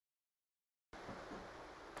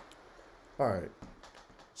Alright,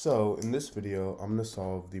 so in this video, I'm going to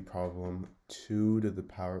solve the problem 2 to the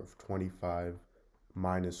power of 25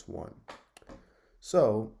 minus 1.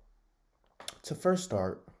 So, to first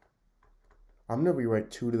start, I'm going to rewrite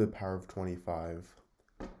 2 to the power of 25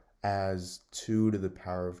 as 2 to the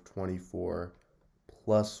power of 24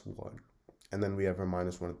 plus 1. And then we have our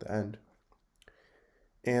minus 1 at the end.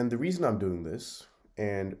 And the reason I'm doing this,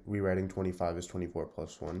 and rewriting 25 as 24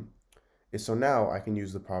 plus 1, is so now I can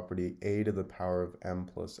use the property a to the power of m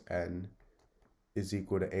plus n is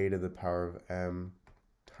equal to a to the power of m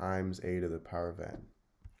times a to the power of n.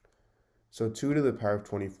 So 2 to the power of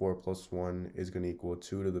 24 plus 1 is going to equal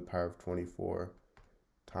 2 to the power of 24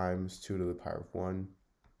 times 2 to the power of 1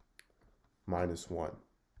 minus 1.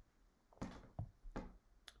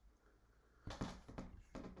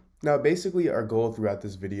 Now basically our goal throughout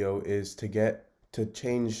this video is to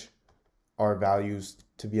change our values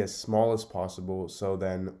to be as small as possible, so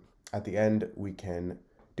then at the end we can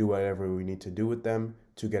do whatever we need to do with them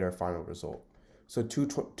to get our final result. So 2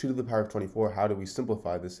 to the power of 24, how do we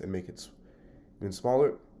simplify this and make it even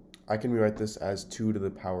smaller? I can rewrite this as 2 to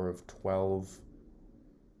the power of 12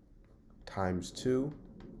 times 2.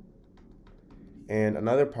 And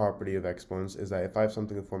another property of exponents is that if I have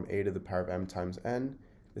something in the form a to the power of m times n,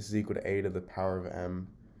 this is equal to a to the power of m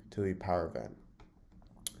to the power of n.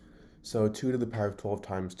 So 2 to the power of 12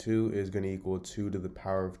 times 2 is going to equal 2 to the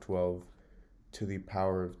power of 12 to the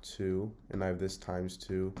power of 2. And I have this times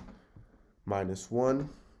 2 minus 1.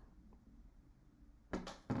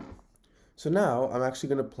 So now I'm actually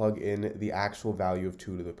going to plug in the actual value of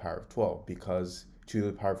 2 to the power of 12, because 2 to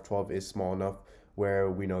the power of 12 is small enough where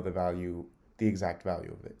we know the exact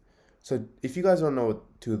value of it. So if you guys don't know what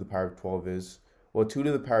 2 to the power of 12 is, well, 2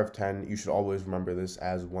 to the power of 10, you should always remember this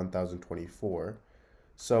as 1024.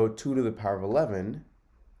 So 2 to the power of 11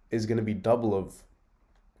 is going to be double of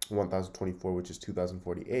 1024, which is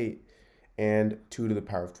 2048. And 2 to the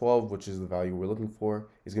power of 12, which is the value we're looking for,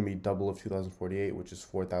 is going to be double of 2048, which is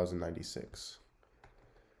 4096.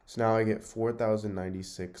 So now I get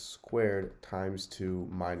 4096 squared times 2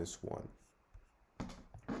 minus 1.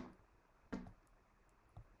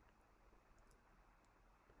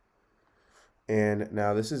 And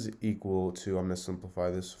now this is equal to, I'm going to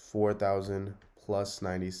simplify this, 4000 plus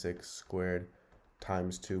 96 squared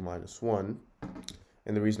times 2 minus 1.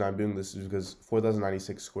 And the reason I'm doing this is because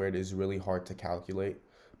 4096 squared is really hard to calculate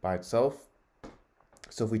by itself.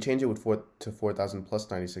 So if we change it to 4000 plus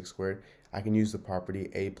 96 squared, I can use the property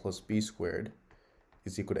a plus b squared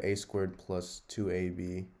is equal to a squared plus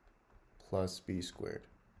 2ab plus b squared.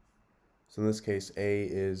 So in this case, a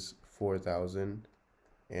is 4000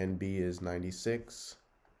 and b is 96.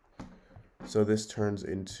 So this turns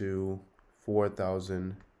into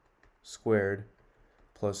 4000 squared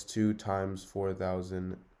plus 2 times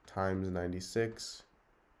 4000 times 96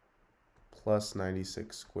 plus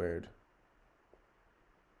 96 squared.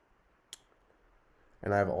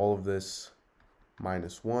 And I have all of this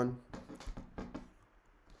minus 1.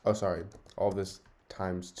 Oh, sorry, all of this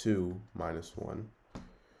times 2 minus 1.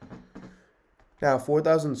 Now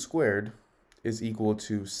 4000 squared is equal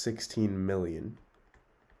to 16 million.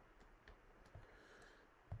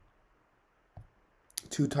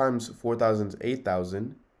 2 times 4000 is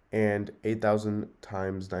 8000, and 8000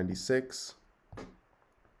 times 96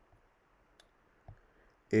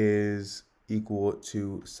 is equal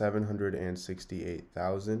to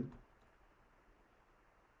 768,000.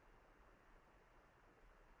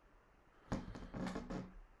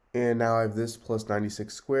 And now I have this plus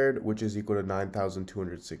 96 squared, which is equal to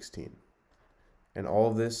 9,216. And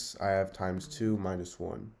all of this I have times 2 minus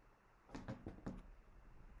 1.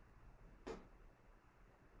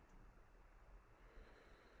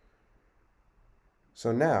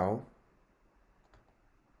 So now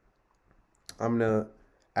I'm going to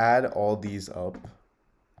add all these up.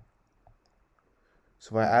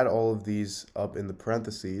 So if I add all of these up in the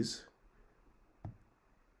parentheses,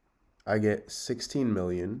 I get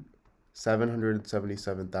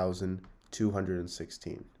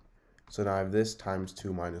 16,777,216. So now I have this times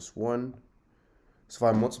 2 minus 1. So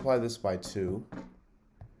if I multiply this by 2,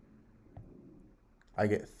 I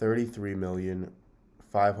get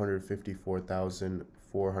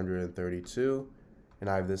 33,554,432. And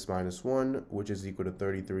I have this minus 1, which is equal to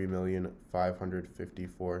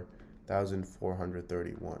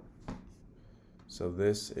 33,554,431. So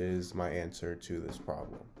this is my answer to this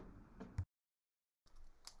problem.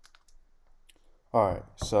 Alright,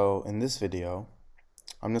 so in this video,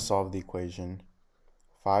 I'm going to solve the equation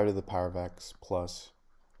 5 to the power of x plus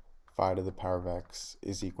 5 to the power of x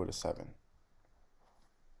is equal to 7.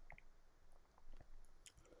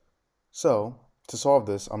 So To solve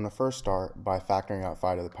this, I'm going to first start by factoring out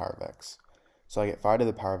phi to the power of x. So I get phi to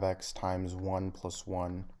the power of x times 1 plus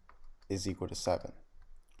 1 is equal to 7.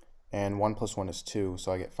 And 1 plus 1 is 2,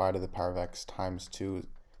 so I get phi to the power of x times 2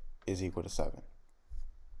 is equal to 7.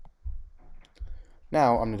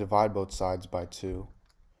 Now I'm going to divide both sides by 2.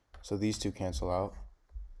 So these two cancel out.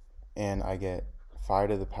 And I get phi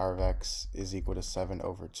to the power of x is equal to 7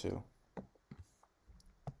 over 2.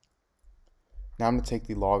 Now I'm going to take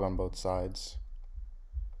the log on both sides.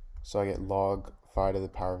 So I get log phi to the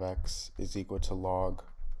power of x is equal to log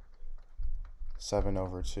 7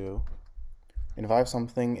 over 2. And if I have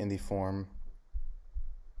something in the form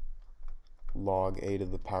log a to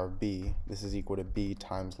the power of b, this is equal to b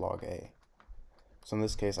times log a. So in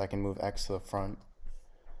this case, I can move x to the front.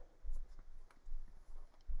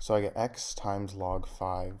 So I get x times log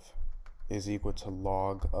 5 is equal to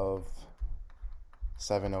log of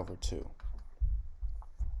 7 over 2.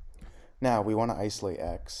 Now we want to isolate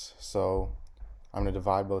x, so I'm going to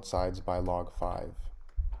divide both sides by log 5.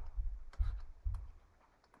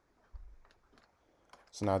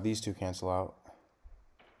 So now these two cancel out,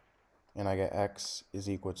 and I get x is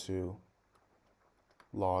equal to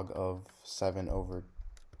log of 7 over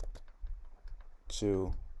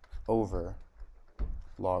 2 over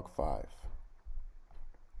log 5.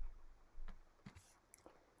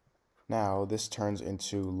 Now this turns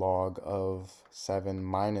into log of 7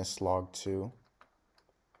 minus log 2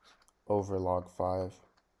 over log 5.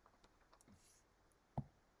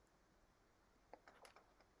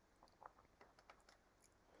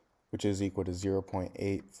 Which is equal to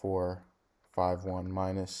 0.8451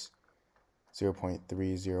 minus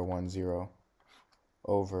 0.3010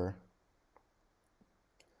 over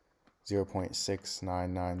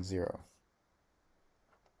 0.6990.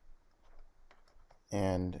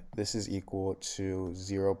 And this is equal to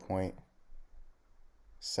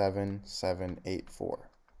 0.7784.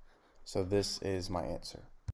 So this is my answer.